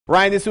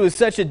Ryan, this was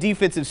such a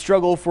defensive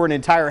struggle for an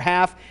entire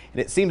half,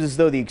 and it seems as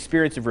though the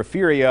experience of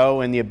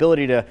Refugio and the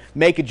ability to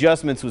make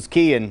adjustments was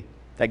key, and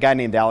that guy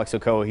named Alex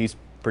Okoa, he's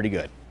pretty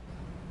good.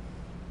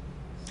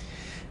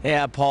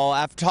 Yeah, Paul,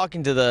 after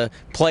talking to the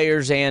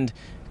players and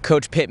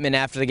Coach Pittman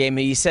after the game,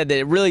 he said that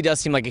it really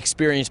does seem like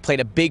experience played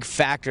a big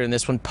factor in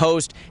this one.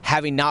 Post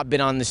having not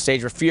been on the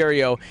stage,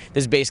 Refugio,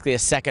 this is basically a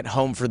second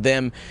home for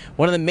them.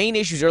 One of the main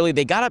issues early,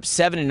 they got up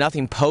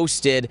 7-0,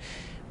 Post did.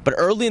 But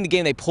early in the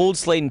game, they pulled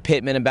Sladen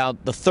Pittman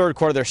about the third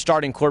quarter, their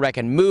starting quarterback,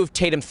 and moved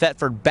Tatum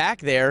Thetford back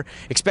there,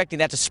 expecting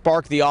that to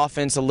spark the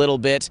offense a little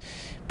bit.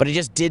 But it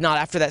just did not.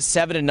 After that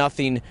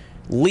 7-0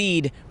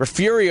 lead,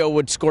 Refugio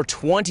would score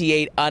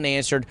 28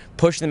 unanswered,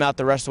 push them out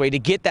the rest of the way to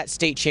get that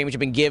state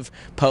championship and give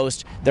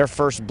Post their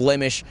first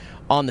blemish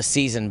on the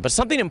season. But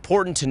something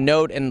important to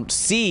note and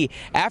see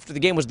after the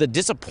game was the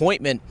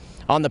disappointment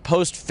on the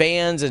Post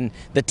fans and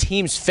the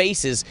team's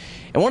faces.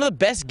 And one of the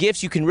best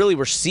gifts you can really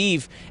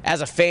receive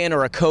as a fan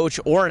or a coach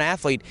or an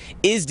athlete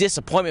is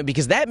disappointment,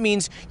 because that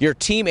means your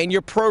team and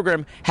your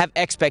program have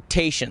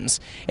expectations.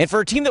 And for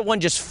a team that won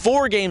just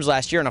 4 games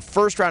last year and a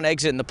first-round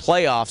exit in the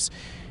playoffs,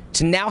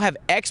 to now have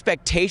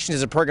expectations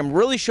as a program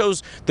really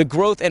shows the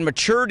growth and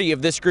maturity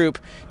of this group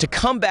to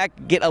come back,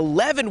 get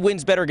 11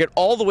 wins better, get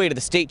all the way to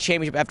the state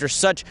championship after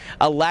such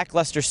a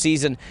lackluster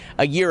season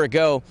a year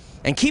ago.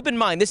 And keep in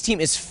mind, this team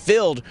is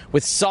filled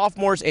with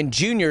sophomores and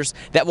juniors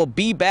that will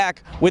be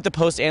back with the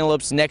Post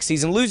Antelopes next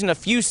season, losing a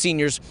few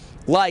seniors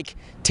like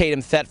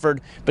Tatum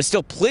Thetford, but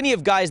still plenty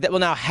of guys that will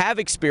now have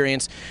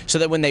experience so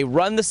that when they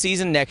run the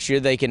season next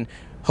year, they can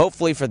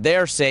hopefully, for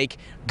their sake,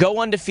 go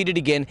undefeated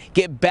again,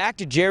 get back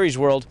to Jerry's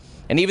World.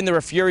 And even the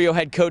Refugio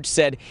head coach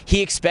said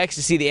he expects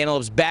to see the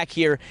Antelopes back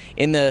here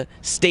in the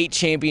state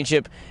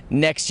championship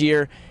next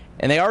year.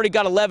 And they already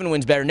got 11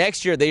 wins better.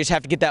 Next year, they just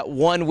have to get that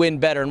 1 win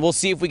better. And we'll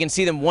see if we can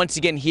see them once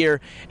again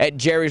here at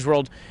Jerry's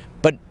World.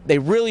 But they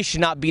really should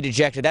not be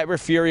dejected. That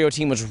Refugio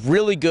team was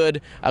really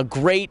good, a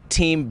great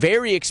team,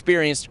 very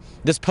experienced.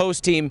 This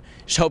Post team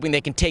is hoping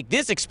they can take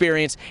this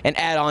experience and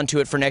add on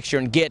to it for next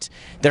year and get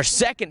their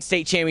second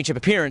state championship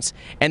appearance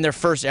and their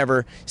first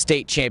ever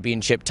state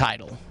championship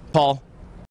title. Paul?